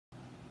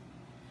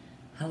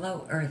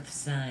Hello, Earth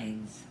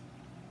signs.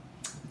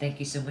 Thank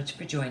you so much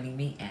for joining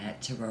me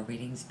at Tarot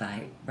Readings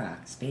by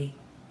Roxby.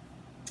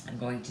 I'm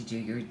going to do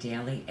your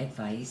daily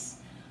advice,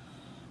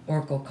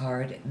 Oracle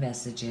card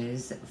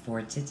messages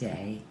for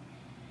today.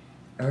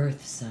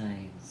 Earth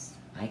signs,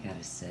 I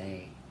gotta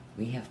say,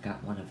 we have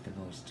got one of the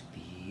most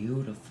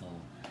beautiful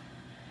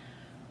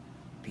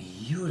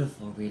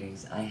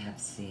readings I have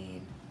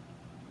seen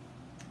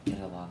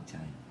in a long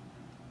time.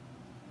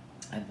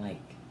 I'm like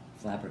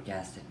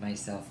flabbergasted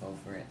myself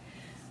over it.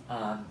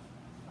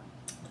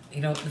 You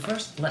know, the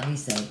first, let me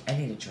say, I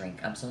need a drink.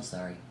 I'm so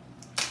sorry.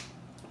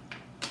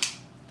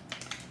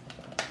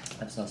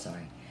 I'm so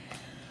sorry.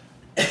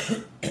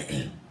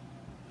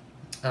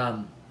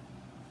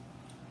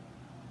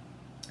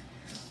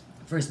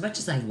 For as much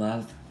as I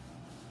love,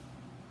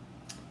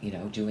 you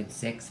know, doing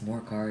 6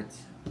 more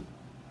cards,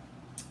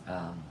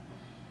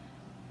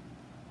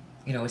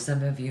 you know, as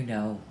some of you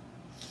know,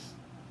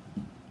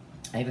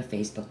 I have a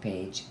Facebook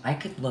page. I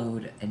could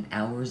load an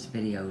hour's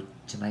video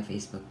to my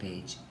Facebook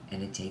page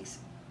and it takes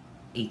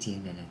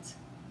 18 minutes.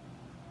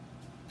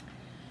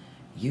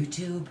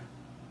 YouTube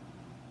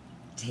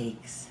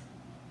takes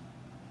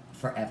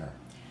forever.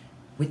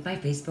 With my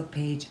Facebook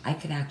page, I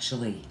could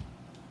actually,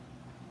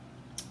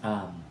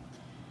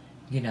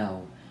 you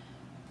know,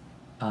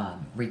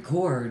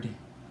 record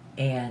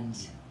and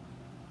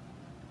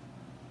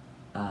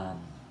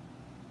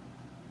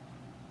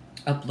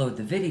upload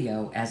the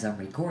video as I'm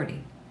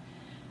recording.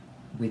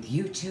 With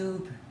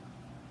YouTube,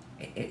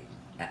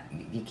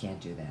 you can't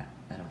do that.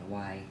 I don't know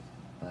why,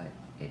 but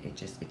it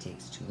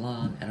takes too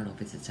long. I don't know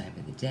if it's the time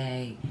of the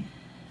day.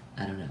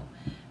 I don't know.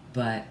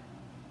 But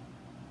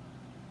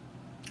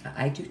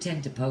I do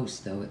tend to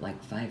post, though, at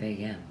like 5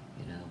 a.m.,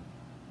 you know,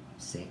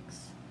 6.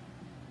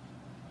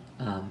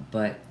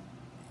 But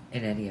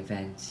in any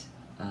event,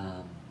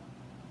 my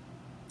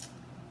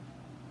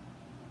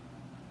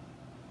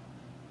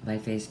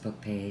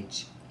Facebook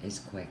page is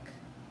quick.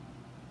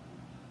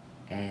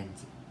 And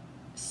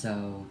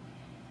so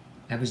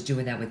I was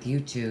doing that with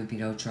YouTube, you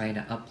know, trying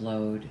to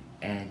upload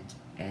and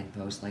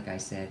post, like I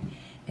said.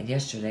 And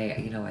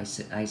yesterday, you know, I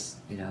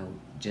you know,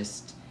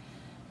 just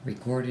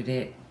recorded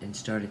it and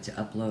started to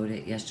upload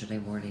it yesterday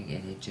morning,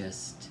 and it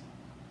just,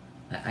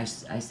 I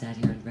sat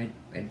here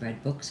and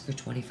read books for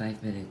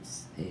 25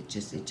 minutes. It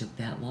took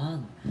that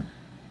long.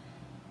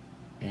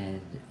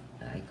 And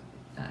I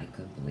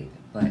couldn't believe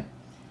it. But,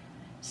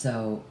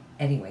 so,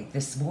 anyway,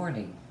 this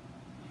morning,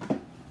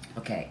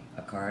 okay,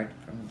 a card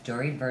from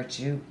Doreen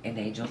Virtue and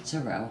Angel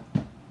Tarot.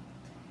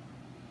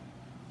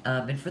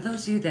 And for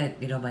those of you that,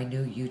 you know, my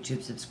new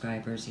YouTube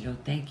subscribers, you know,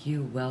 thank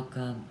you,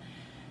 welcome.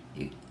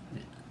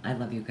 I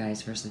love you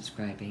guys for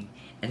subscribing.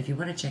 And if you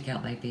want to check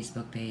out my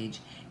Facebook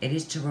page, it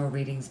is Tarot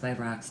Readings by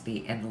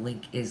Roxby, and the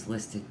link is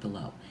listed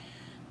below.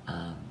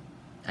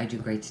 I do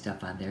great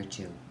stuff on there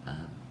too.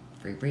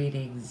 Free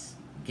readings,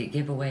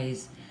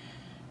 giveaways.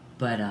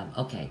 But,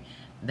 okay,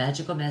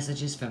 Magical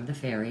Messages from the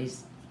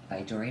Fairies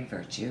by Doreen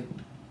Virtue.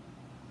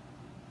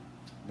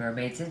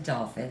 Mermaids and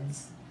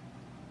Dolphins,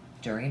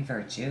 Doreen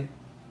Virtue.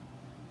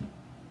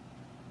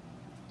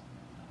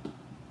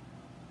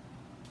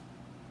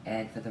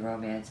 And for the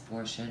romance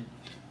portion,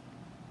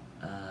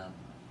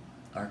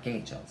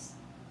 Archangels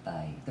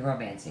by the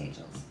Romance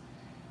Angels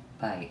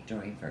by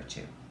Doreen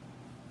Virtue.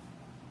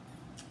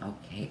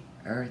 Okay,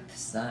 Earth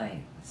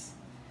signs.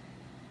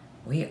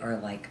 We are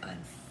like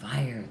on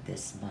fire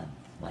this month,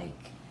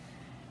 like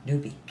new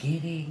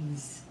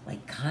beginnings,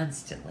 like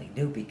constantly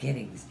new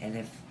beginnings. And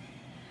if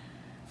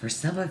for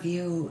some of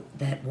you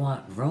that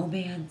want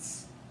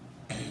romance,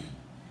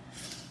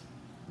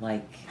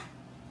 like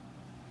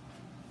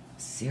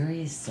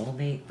serious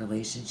soulmate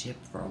relationship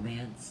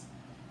romance,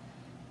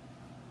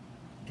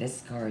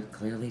 this card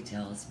clearly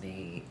tells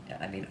me,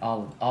 I mean,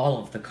 all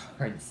of the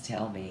cards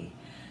tell me,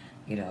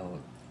 you know,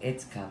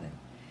 it's coming.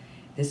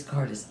 This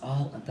card is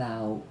all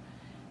about,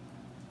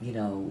 you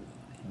know,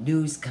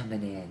 news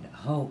coming in,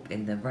 hope,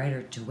 and the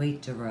Rider to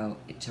Wait Tarot.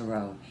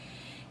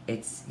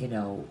 It's, you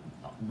know,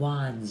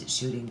 wands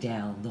shooting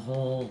down the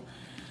whole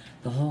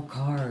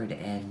card,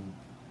 and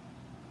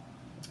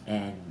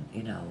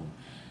you know,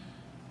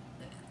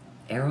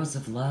 arrows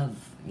of love,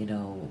 you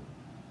know,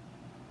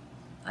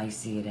 I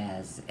see it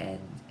as, and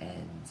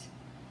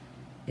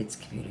it's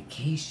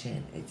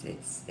communication.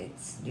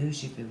 It's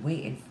news you've been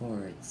waiting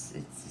for. It's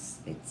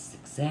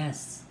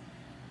success.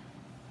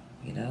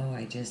 You know,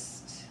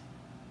 this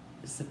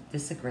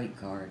is a great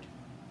card.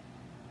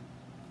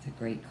 It's a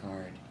great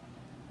card.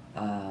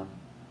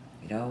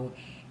 You know,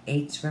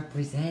 8s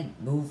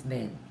represent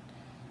movement.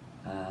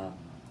 I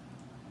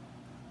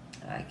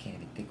can't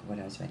even think of what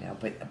else right now,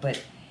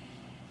 but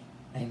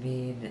I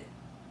mean,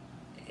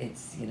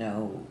 it's, you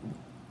know,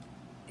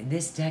 in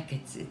this deck,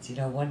 it's you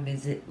know, one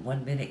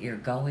minute you're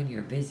going,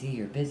 you're busy,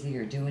 you're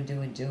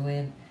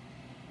doing,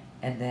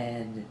 and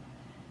then,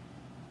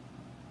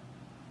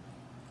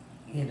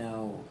 you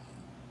know,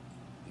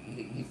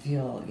 you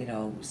feel, you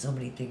know, so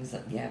many things,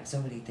 you have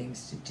so many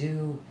things to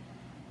do,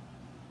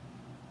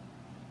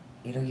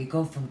 You know, you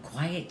go from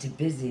quiet to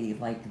busy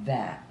like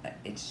that.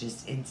 It's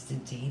just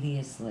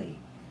instantaneously.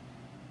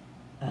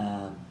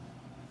 Um,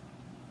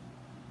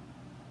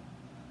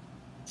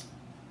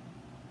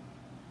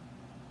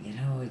 you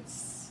know,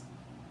 it's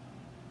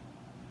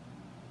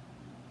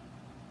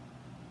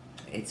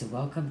a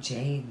welcome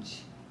change.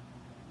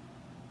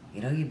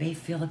 You know, you may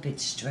feel a bit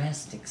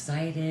stressed,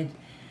 excited,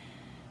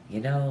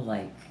 you know,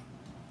 like,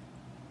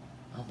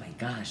 oh my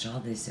gosh, all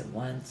this at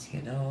once,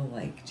 you know,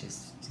 like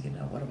just, you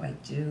know, what do I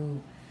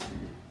do?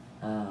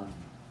 Um,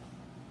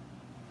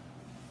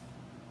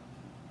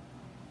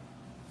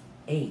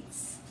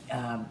 eights,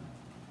 oh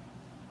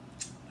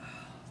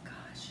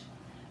gosh,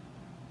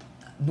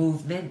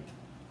 movement,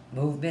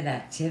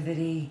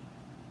 activity,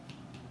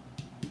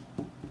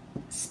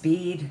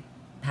 speed,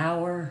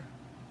 power,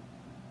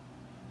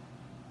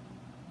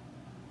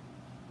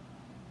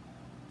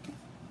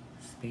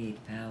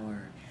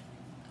 power,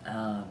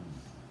 um,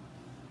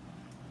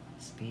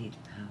 speed,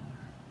 power,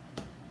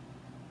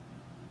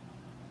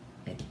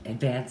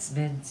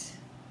 advancement,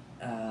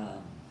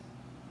 um,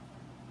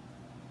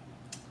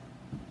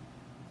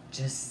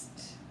 just,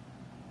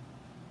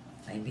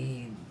 I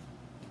mean,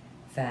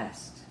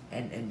 fast.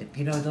 And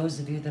you know, those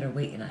of you that are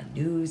waiting on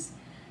news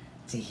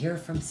to hear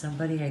from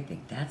somebody, I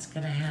think that's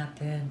going to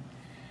happen.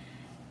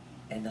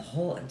 And the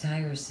whole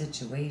entire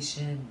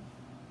situation,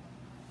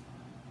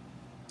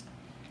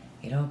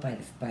 you know, by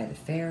the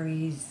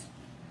fairies,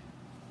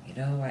 you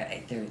know,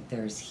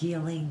 there's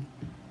healing.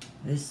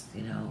 This,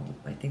 you know,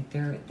 I think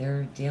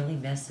their daily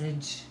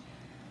message,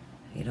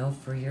 you know,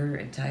 for your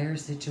entire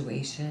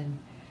situation,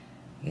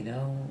 you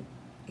know,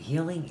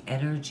 healing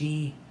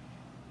energy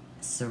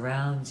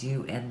surrounds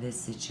you and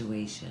this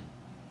situation.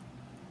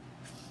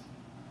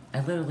 I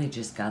literally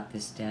just got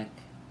this deck.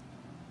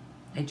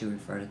 I do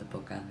refer to the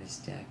book on this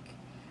deck,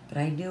 but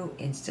I knew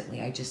instantly.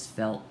 I just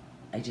felt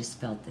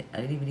it. I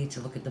didn't even need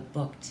to look at the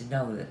book to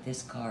know that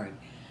this card.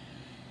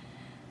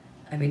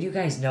 I mean, you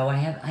guys know I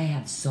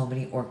have so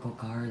many Oracle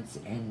cards,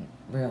 and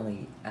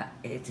really,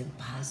 it's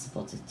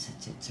impossible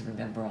to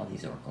remember all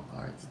these Oracle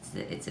cards.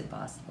 It's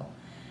impossible.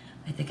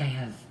 I think I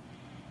have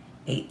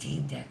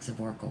 18 decks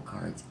of Oracle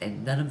cards,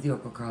 and none of the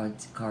Oracle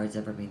cards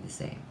ever mean the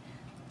same.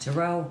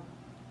 Tarot,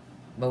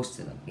 most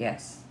of them,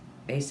 yes.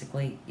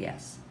 Basically,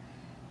 yes.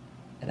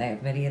 And I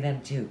have many of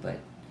them too, but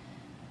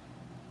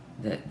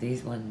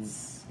these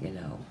ones, you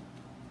know,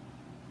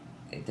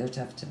 they're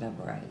tough to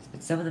memorize.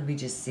 But some of them you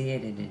just see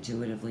it, and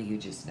intuitively you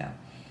just know.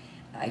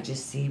 I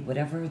just see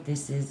whatever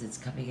this is, it's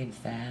coming in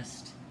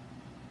fast.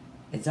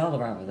 It's all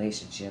around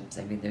relationships.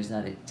 I mean, there's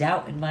not a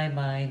doubt in my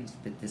mind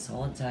that this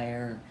whole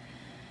entire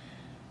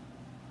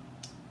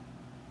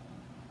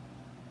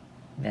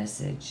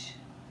message,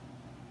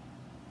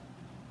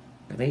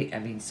 I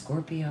mean,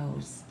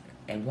 Scorpios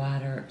and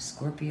water,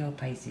 Scorpio,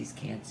 Pisces,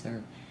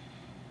 Cancer,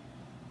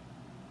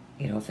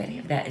 you know, if any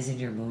of that is in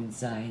your moon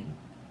sign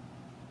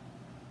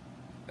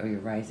or your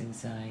rising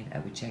sign, I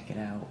would check it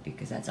out,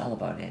 because that's all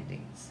about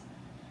endings.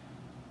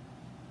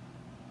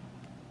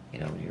 You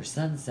know, your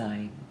sun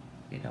sign,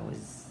 you know,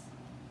 is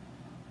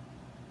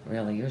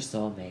really your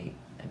soulmate.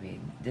 I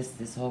mean,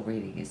 this whole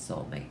reading is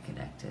soulmate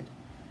connected.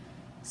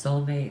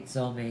 Soulmate,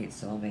 soulmate,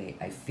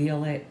 soulmate. I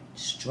feel it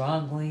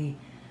strongly.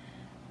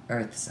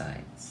 Earth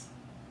signs.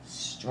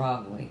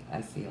 Strongly,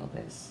 I feel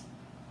this.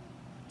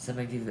 Some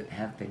of you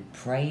have been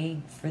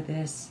praying for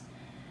this,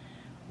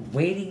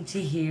 waiting to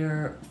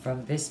hear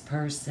from this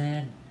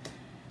person.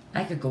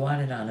 I could go on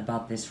and on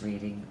about this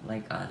reading,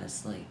 like,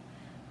 honestly.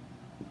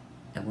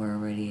 And we're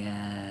already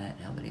at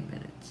how many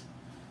minutes?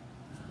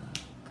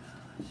 Oh,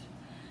 gosh.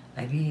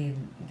 I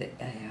mean,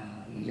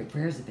 your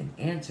prayers have been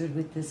answered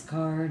with this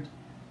card.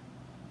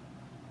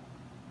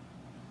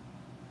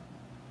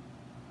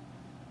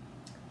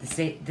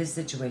 This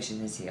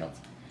situation is healed.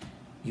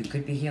 You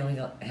could be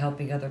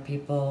helping other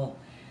people.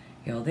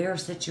 You know, there are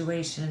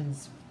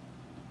situations,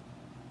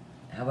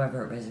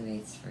 however it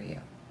resonates for you.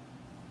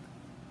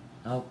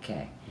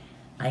 Okay.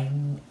 I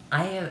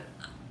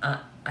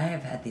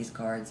have had these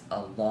cards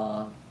a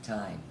long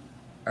time.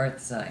 Earth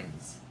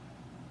signs.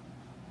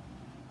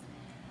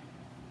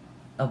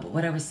 Oh, but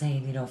what I was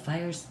saying, you know,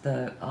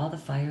 all the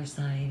fire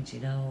signs,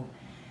 you know,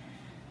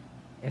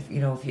 if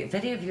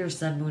any of your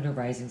sun, moon, or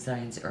rising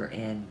signs are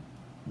in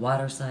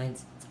water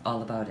signs, it's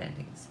all about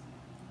endings.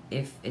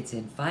 If it's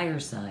in fire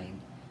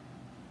sign,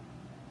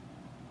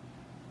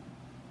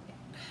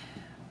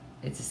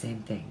 it's the same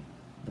thing.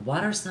 The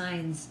water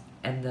signs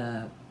and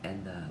the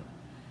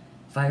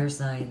fire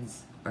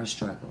signs are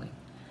struggling.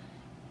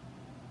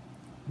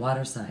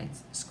 Water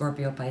signs,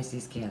 Scorpio,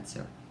 Pisces,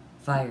 Cancer.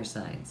 Fire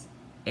signs,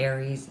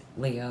 Aries,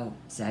 Leo,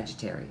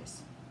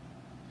 Sagittarius.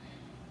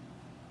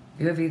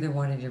 If you have either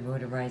one in your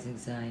moon or rising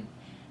sign,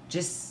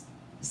 just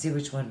see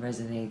which one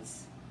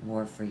resonates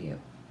more for you.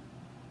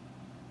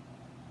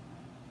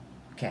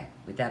 Okay,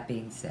 with that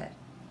being said,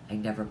 I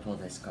never pull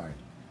this card.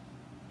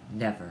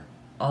 Never.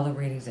 All the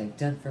readings I've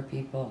done for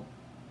people,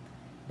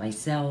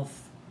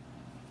 myself,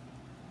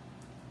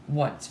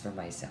 once for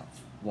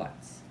myself.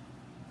 Once.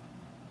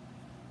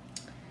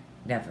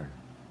 Never.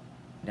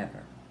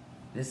 Never.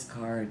 This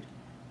card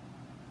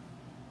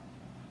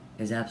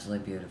is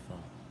absolutely beautiful.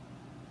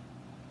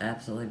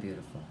 Absolutely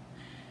beautiful.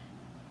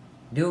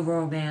 New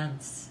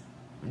romance.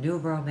 New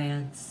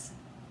romance.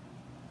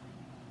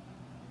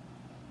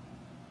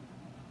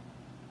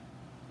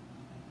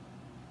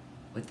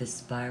 With the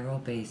spiral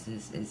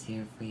basis is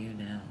here for you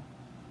now.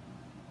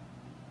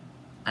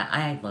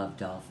 I love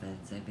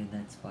dolphins. I mean,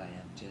 that's why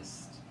I'm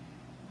just...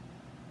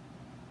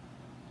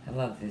 I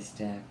love this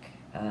deck.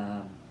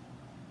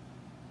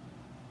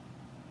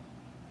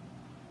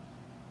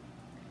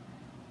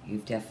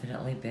 You've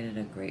definitely been in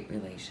a great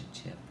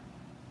relationship.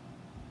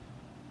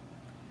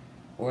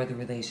 Or the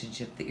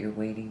relationship that you're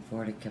waiting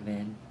for to come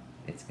in.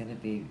 It's going to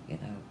be, you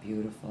know,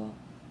 beautiful.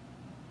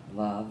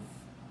 Love.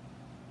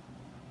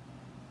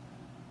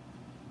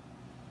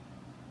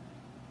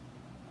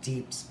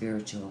 Deep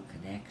spiritual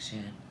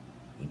connection.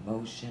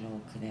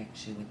 Emotional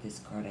connection with this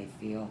card, I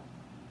feel.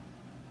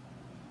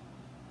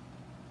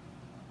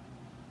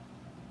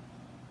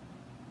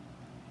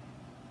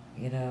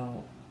 You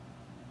know,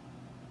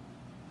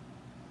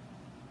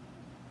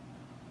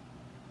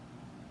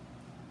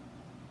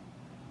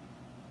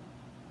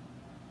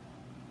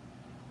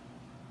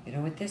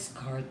 with this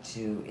card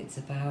too, it's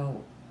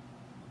about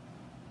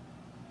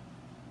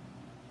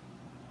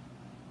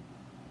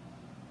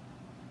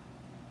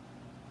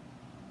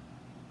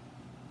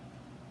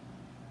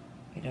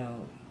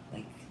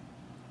like,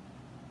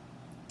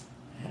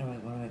 how do I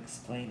want to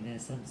explain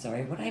this? I'm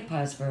sorry. When I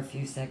pause for a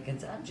few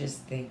seconds, I'm just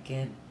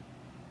thinking.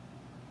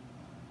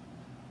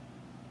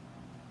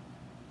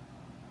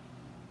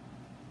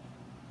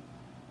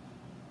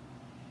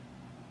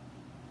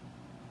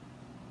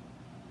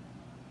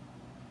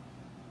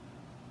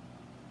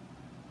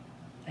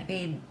 I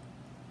mean,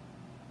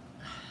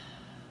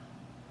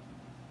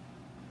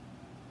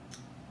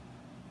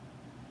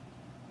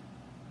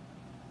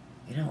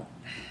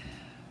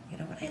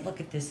 when I look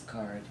at this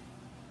card,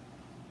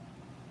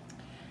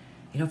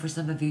 for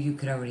some of you, you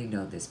could already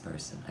know this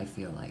person. I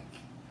feel like,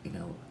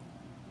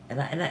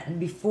 and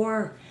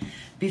before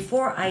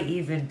I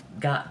even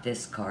got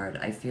this card,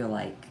 I feel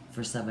like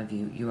for some of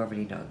you, you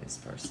already know this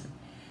person.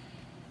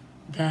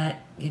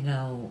 That,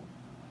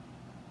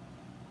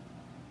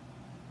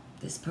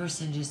 this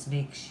person just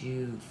makes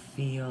you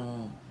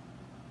feel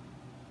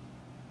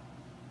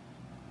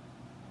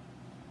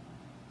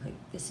like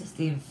this is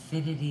the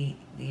infinity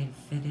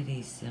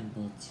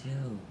symbol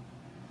too.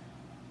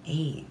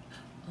 8.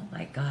 Oh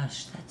my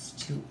gosh, that's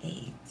 2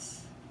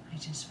 8s. I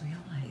just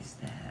realized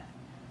that.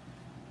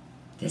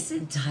 This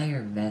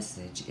entire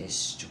message is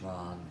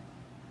strong.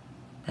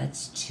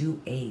 That's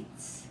 2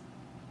 8s.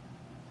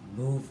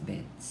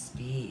 Movement,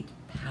 speed,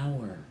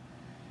 power.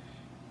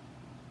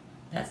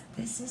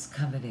 This is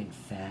coming in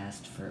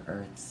fast for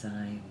Earth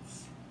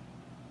signs.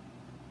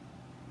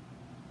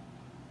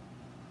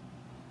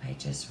 I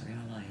just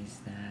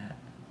realized that.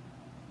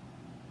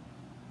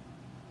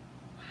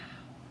 Wow.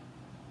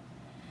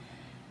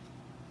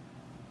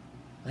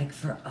 Like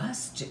for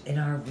us, in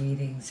our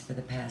readings for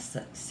the past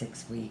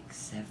 6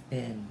 weeks have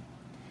been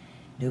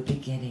new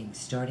beginnings,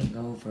 starting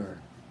over.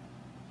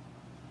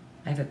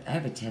 I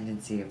have a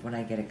tendency of when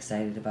I get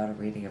excited about a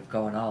reading of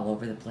going all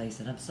over the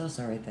place, and I'm so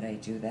sorry that I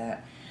do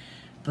that.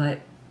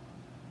 But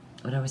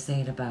when I was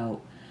saying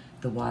about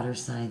the water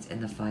signs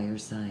and the fire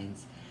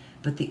signs,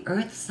 but the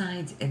earth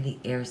signs and the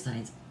air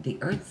signs, the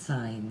earth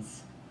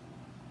signs,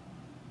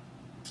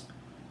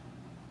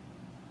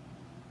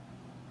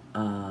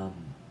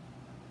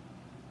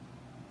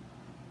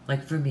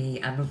 like for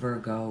me, I'm a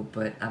Virgo,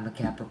 but I'm a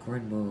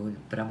Capricorn moon,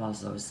 but I'm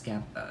also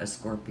a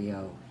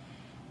Scorpio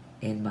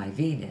in my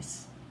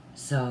Venus.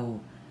 So,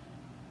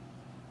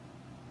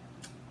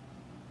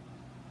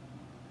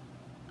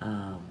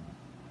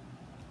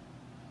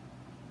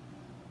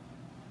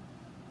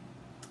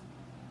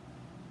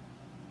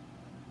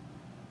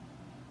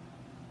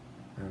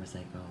 where was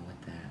I going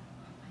with that?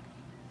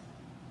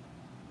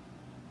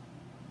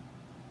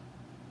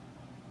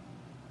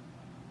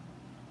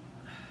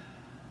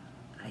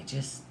 I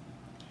just,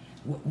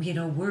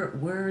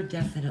 we're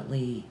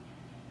definitely,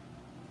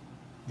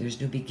 there's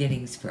new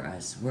beginnings for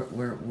us.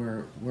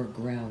 We're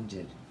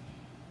grounded.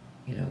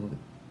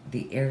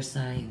 The air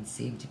signs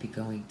seem to be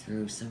going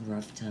through some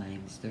rough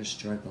times. They're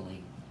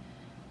struggling,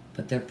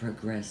 but they're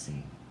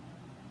progressing.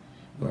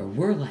 Where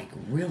we're like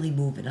really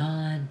moving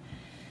on,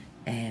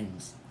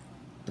 and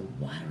the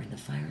water and the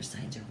fire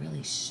signs are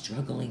really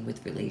struggling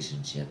with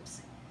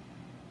relationships.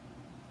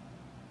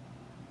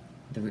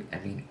 Love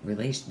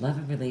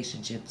and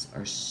relationships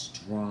are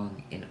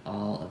strong in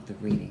all of the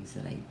readings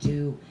that I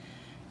do.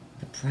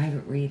 The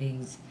private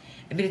readings.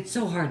 I mean, it's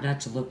so hard not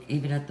to look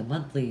even at the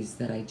monthlies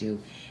that I do,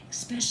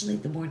 especially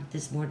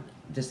this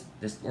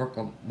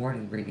Orcale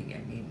morning reading. I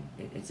mean,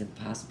 it's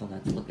impossible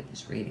not to look at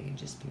this reading and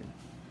just be.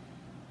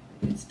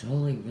 It's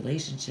totally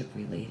relationship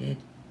related.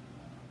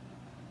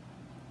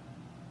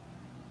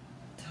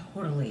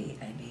 Totally.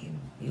 I mean,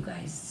 you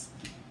guys.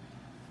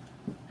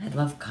 I'd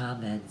love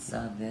comments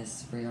on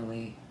this,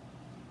 really.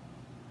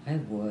 I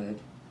would.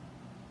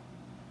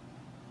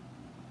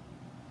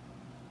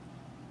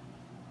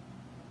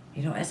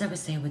 You know, as I was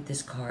saying with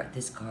this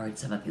card,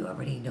 some of you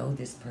already know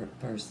this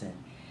person.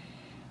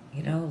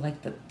 You know,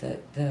 like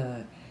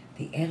the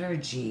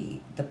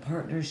energy, the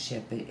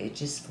partnership, it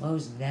just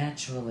flows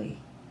naturally.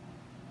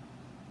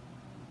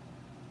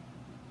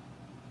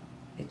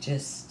 It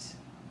just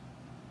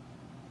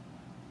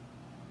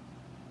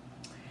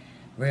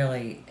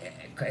really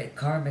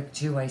karmic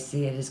too. I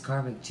see it as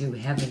karmic too.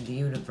 Heaven, the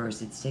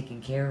universe, it's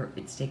taking care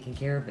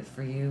of it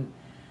for you.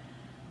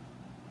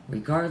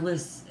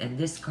 Regardless, and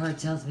this card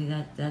tells me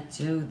that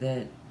too,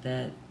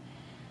 that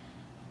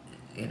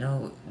you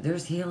know,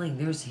 there's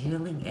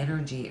healing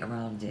energy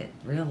around it,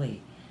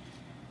 really.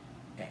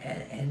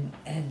 And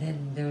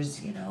then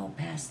there's, you know,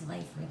 past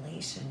life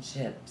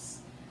relationships.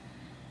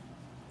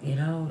 You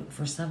know,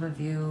 for some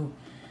of you,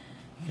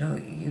 you know,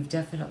 you've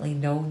definitely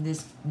known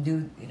this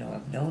new, you know,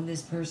 I've known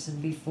this person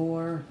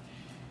before.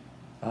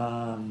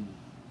 Um,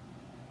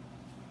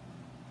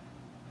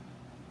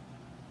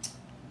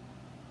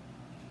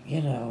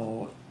 you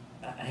know,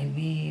 I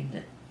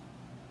mean,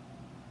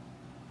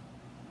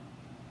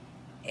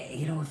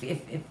 you know,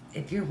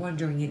 if you're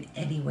wondering in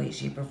any way,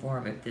 shape, or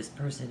form if this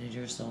person is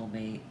your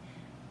soulmate,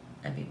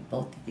 I mean,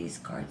 both of these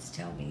cards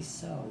tell me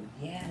so.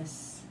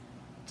 Yes,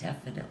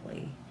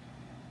 definitely.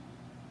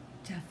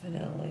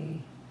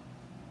 Definitely.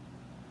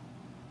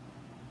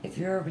 If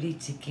you're already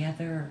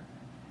together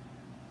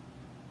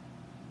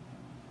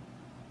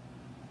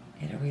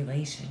in a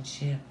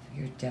relationship,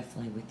 you're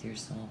definitely with your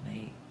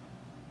soulmate.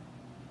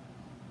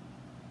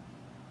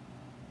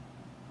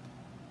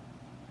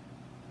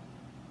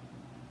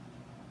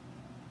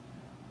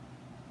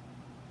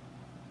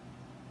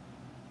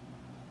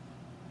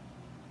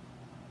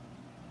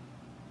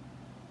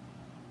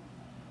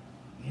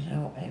 You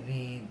know, I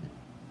mean,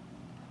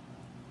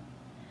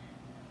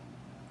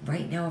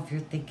 right now, if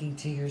you're thinking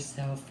to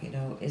yourself, you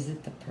know, is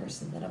it the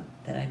person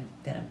that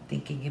I'm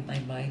thinking in my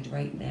mind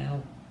right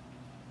now?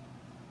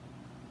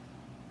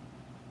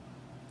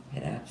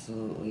 It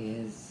absolutely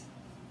is.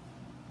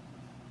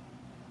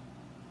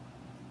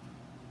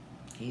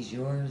 He's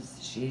yours,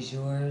 she's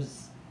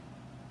yours.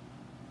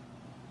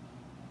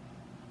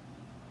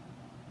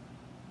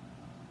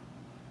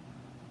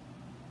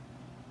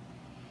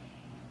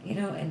 You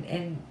know,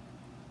 and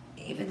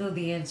even though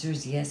the answer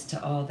is yes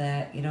to all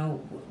that, you know,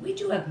 we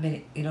do have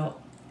many, you know,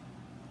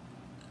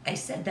 I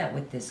said that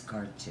with this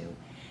card too.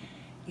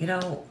 You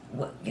know,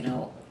 what, you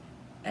know,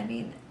 I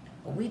mean,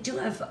 we do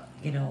have,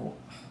 you know,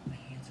 my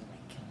hands are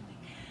like killing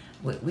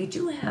me. We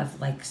do have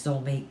like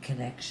soulmate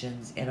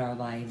connections in our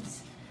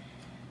lives,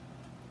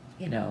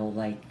 you know,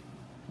 like,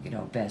 you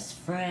know, best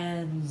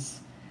friends,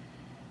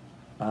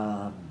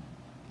 um,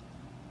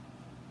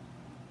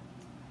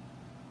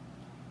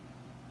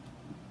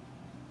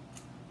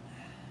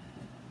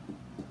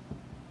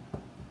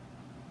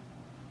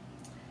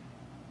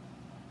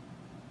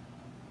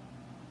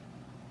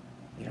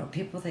 you know,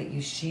 people that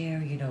you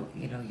share, you know,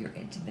 your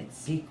intimate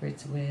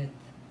secrets with,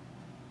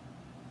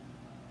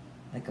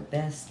 like a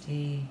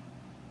bestie.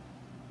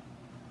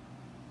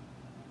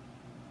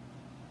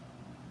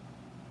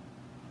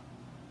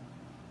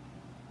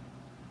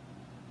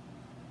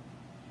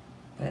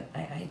 But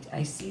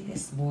I see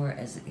this more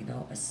as, you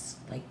know,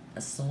 like a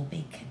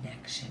soulmate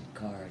connection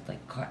card. Like,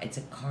 it's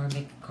a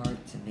karmic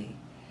card to me.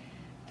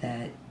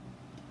 That,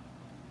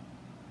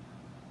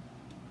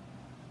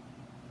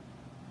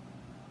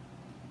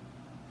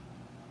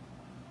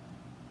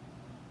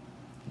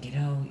 you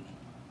know,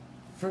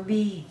 for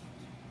me,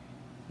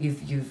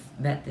 you've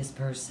met this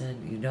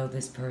person, you know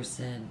this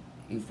person,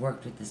 you've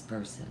worked with this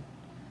person,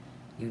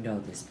 you know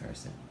this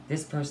person.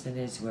 This person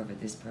is whoever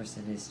this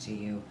person is to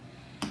you.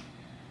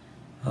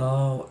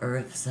 Oh,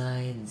 earth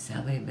signs.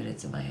 How many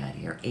minutes am I at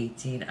here?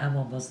 18. I'm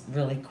almost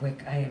really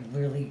quick. I am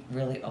really,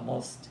 really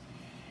almost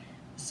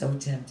so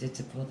tempted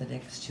to pull the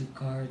next two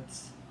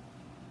cards.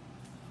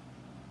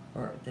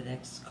 Or the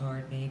next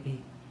card,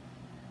 maybe.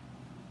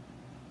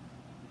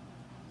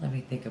 Let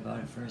me think about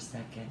it for a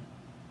second.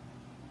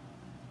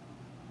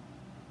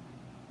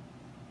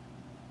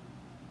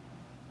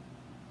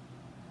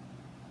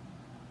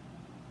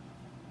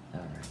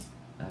 Alright,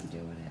 I'm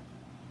doing it.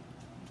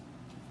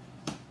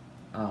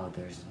 Oh,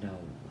 there's no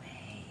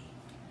way.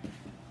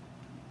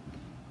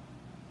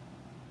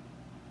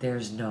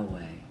 There's no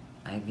way.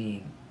 I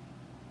mean,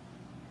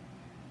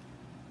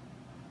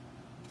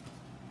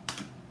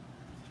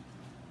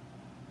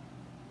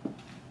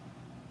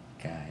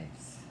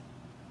 guys,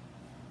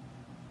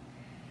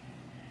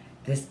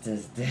 this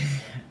does,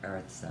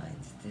 earth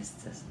signs, this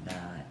does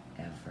not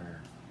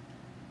ever,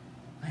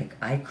 like,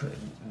 I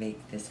couldn't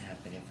make this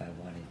happen if I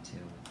wanted to.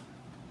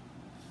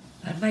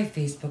 On my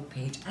Facebook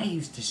page, I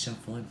used to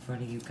shuffle in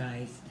front of you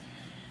guys.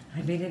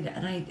 I mean,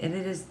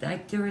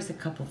 there is a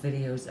couple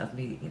videos of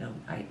me, you know,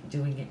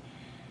 doing it.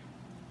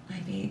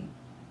 I mean,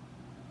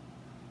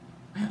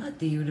 I let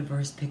the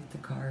universe pick the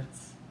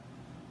cards.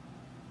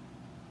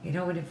 You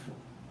know, and if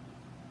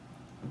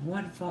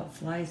one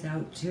flies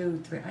out,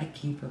 two, three, I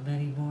keep them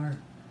anymore.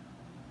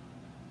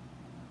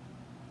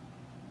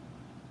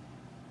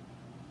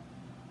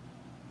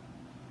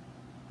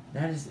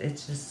 That is,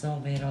 it's just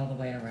soulmate all the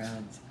way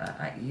around.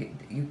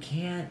 You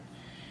can't.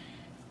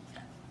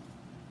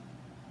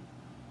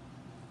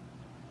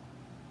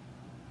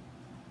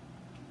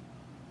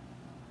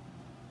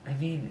 I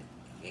mean,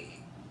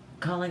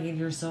 calling in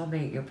your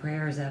soulmate, your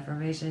prayers,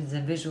 affirmations,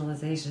 and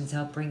visualizations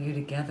help bring you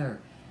together.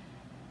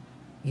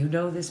 You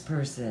know this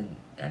person.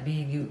 I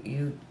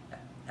mean,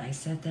 I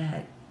said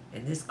that,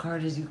 and this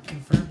card is you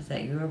confirms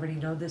that you already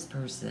know this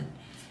person.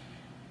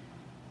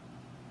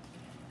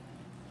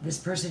 This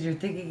person you're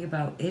thinking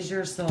about is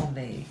your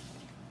soulmate.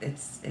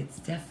 It's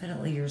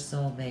definitely your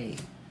soulmate.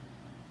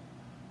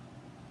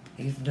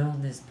 You've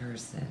known this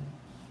person.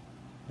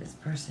 This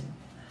person.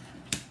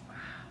 Wow.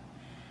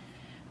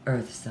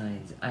 Earth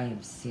signs. I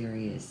am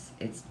serious.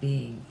 It's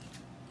being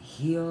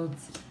healed.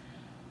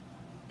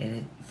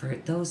 And for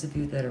those of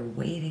you that are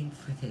waiting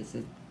for this,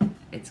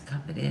 it's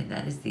coming in.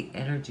 That is the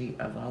energy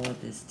of all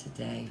of this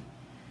today.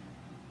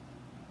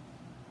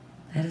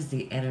 That is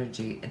the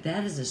energy.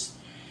 That is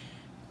a...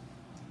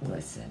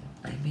 Listen,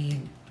 I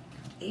mean,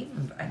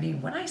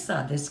 when I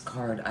saw this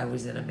card, I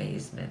was in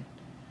amazement.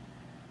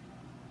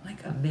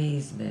 Like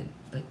amazement.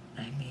 But,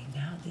 I mean,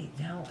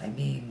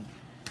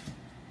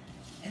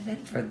 and then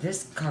for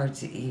this card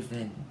to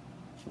even,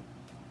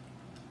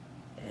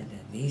 and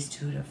then these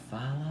two to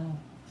follow.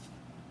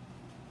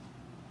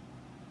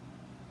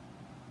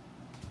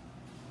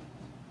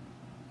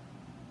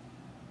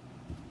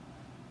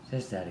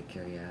 Just out of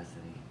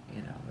curiosity,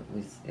 you know,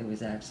 it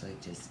was actually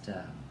just,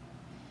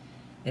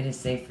 it is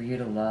safe for you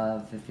to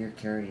love if you're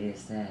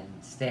curious and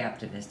stay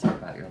optimistic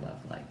about your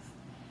love life.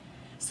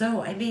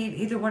 So, I mean,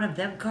 either one of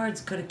them cards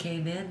could have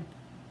came in.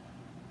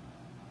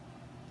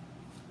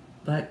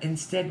 But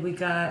instead we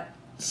got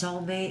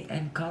soulmate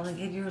and calling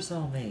in your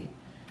soulmate.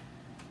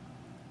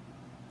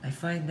 I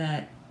find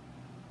that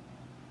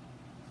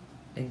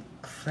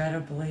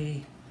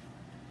incredibly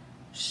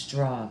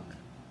strong.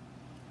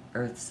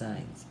 Earth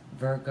signs.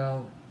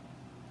 Virgo,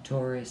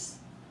 Taurus,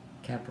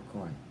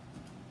 Capricorn.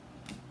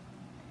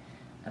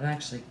 I'm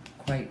actually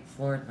quite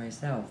floored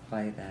myself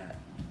by that,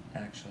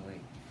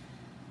 actually.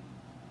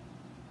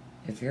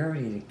 If you're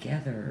already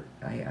together,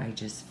 I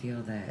just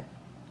feel that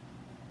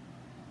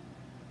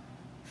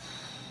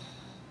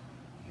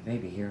you may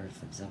be hearing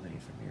from somebody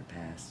from your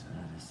past,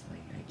 honestly.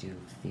 I do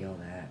feel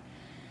that.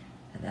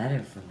 And that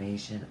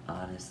information,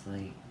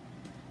 honestly,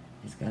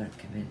 is going to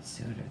come in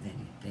sooner than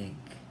you think.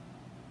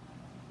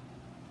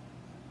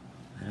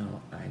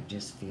 I'm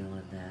just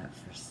feeling that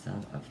for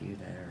some of you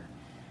that are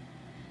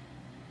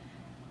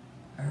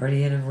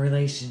already in a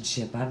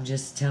relationship. I'm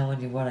just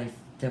telling you what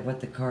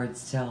the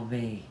cards tell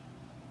me.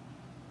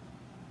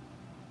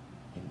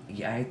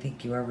 And I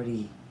think you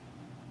already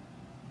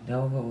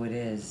know who it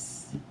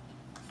is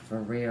for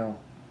real.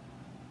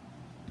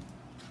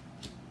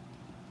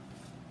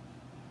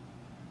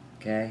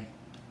 Okay?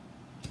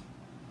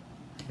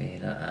 I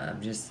mean,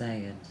 I'm just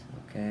saying,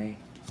 okay?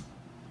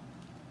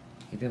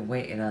 You've been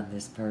waiting on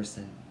this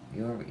person.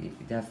 You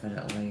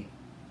definitely.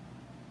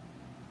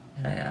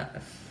 And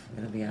I'm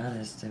going to be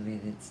honest, I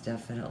mean, it's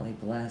definitely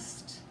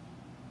blessed.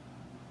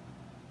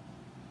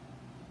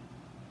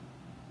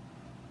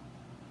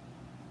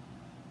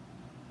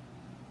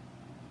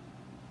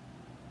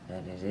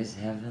 And it is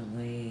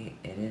heavenly,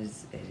 it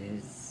is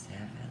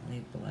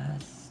heavenly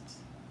blessed.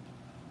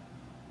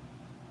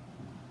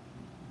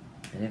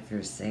 And if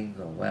you're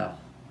single, well,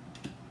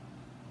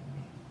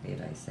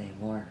 need I say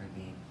more? I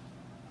mean,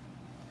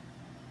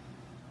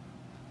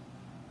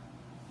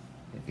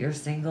 if you're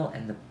single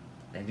and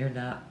you're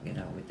not,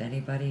 with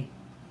anybody,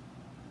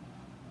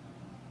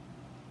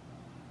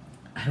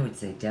 I would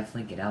say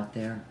definitely get out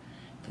there,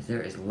 because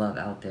there is love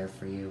out there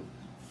for you,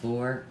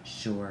 for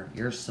sure.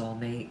 Your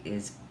soulmate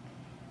is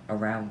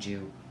around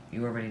you.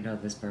 You already know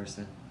this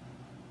person,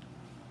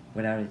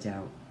 without a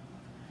doubt.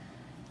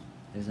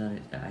 There's not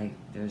a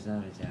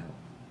doubt.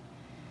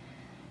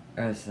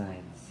 Earth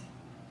signs.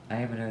 I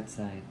am an earth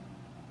sign,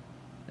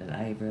 and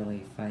I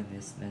really find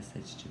this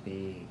message to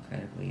be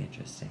incredibly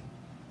interesting,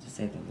 to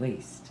say the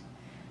least.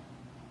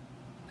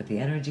 But the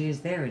energy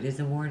is there. It is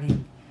a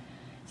warning.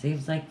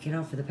 Seems like,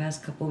 for the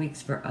past couple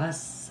weeks for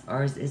us,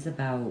 ours is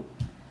about,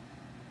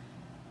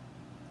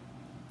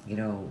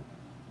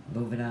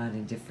 moving on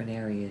in different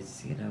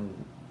areas,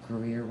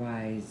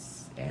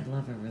 career-wise and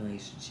love and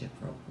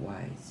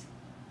relationship-wise.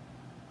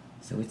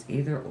 So it's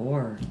either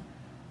or.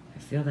 I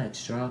feel that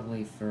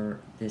strongly for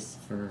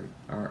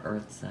our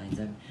earth signs.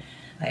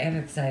 I am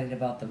excited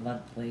about the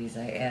monthlies.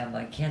 I am.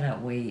 I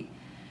cannot wait.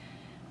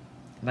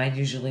 Mine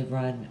usually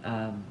run,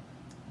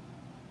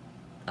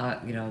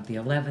 the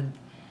 11th.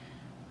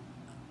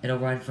 It'll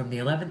run from the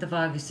 11th of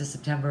August to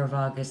September of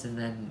August, and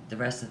then the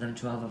rest of them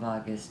 12th of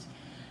August.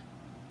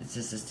 It's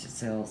just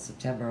till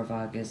September of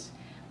August,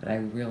 but I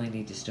really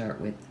need to start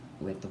with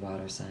the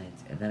water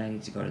signs, and then I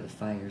need to go to the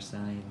fire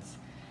signs,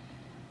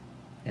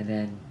 and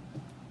then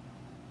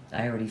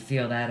I already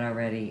feel that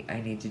already. I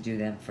need to do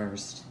them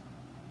first.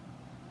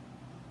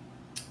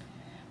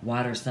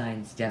 Water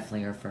signs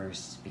definitely are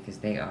first, because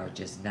they are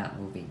just not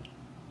moving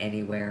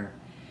anywhere.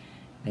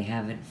 They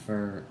haven't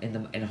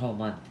in a whole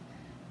month.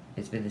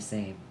 It's been the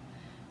same.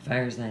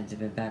 Fire signs have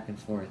been back and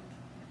forth.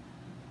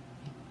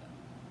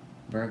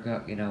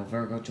 Virgo, you know,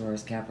 Virgo,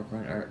 Taurus,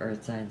 Capricorn,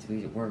 Earth signs,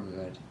 we're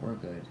good. We're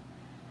good.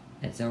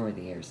 And so are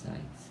the air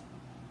signs.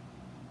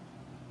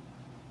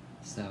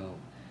 So,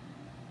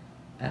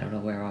 I don't know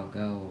where I'll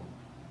go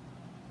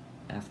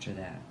after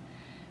that.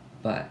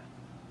 But,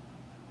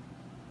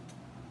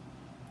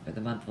 for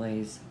the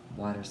monthlies,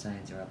 water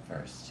signs are up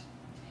first.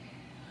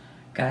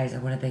 Guys, I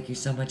want to thank you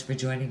so much for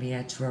joining me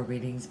at Tarot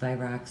Readings by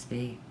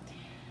Roxby.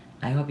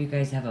 I hope you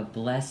guys have a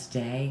blessed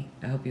day.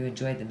 I hope you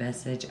enjoyed the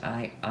message.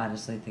 I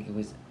honestly think it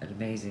was an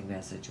amazing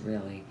message,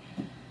 really.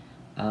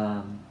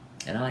 And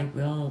I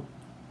will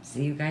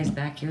see you guys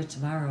back here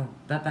tomorrow.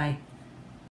 Bye-bye.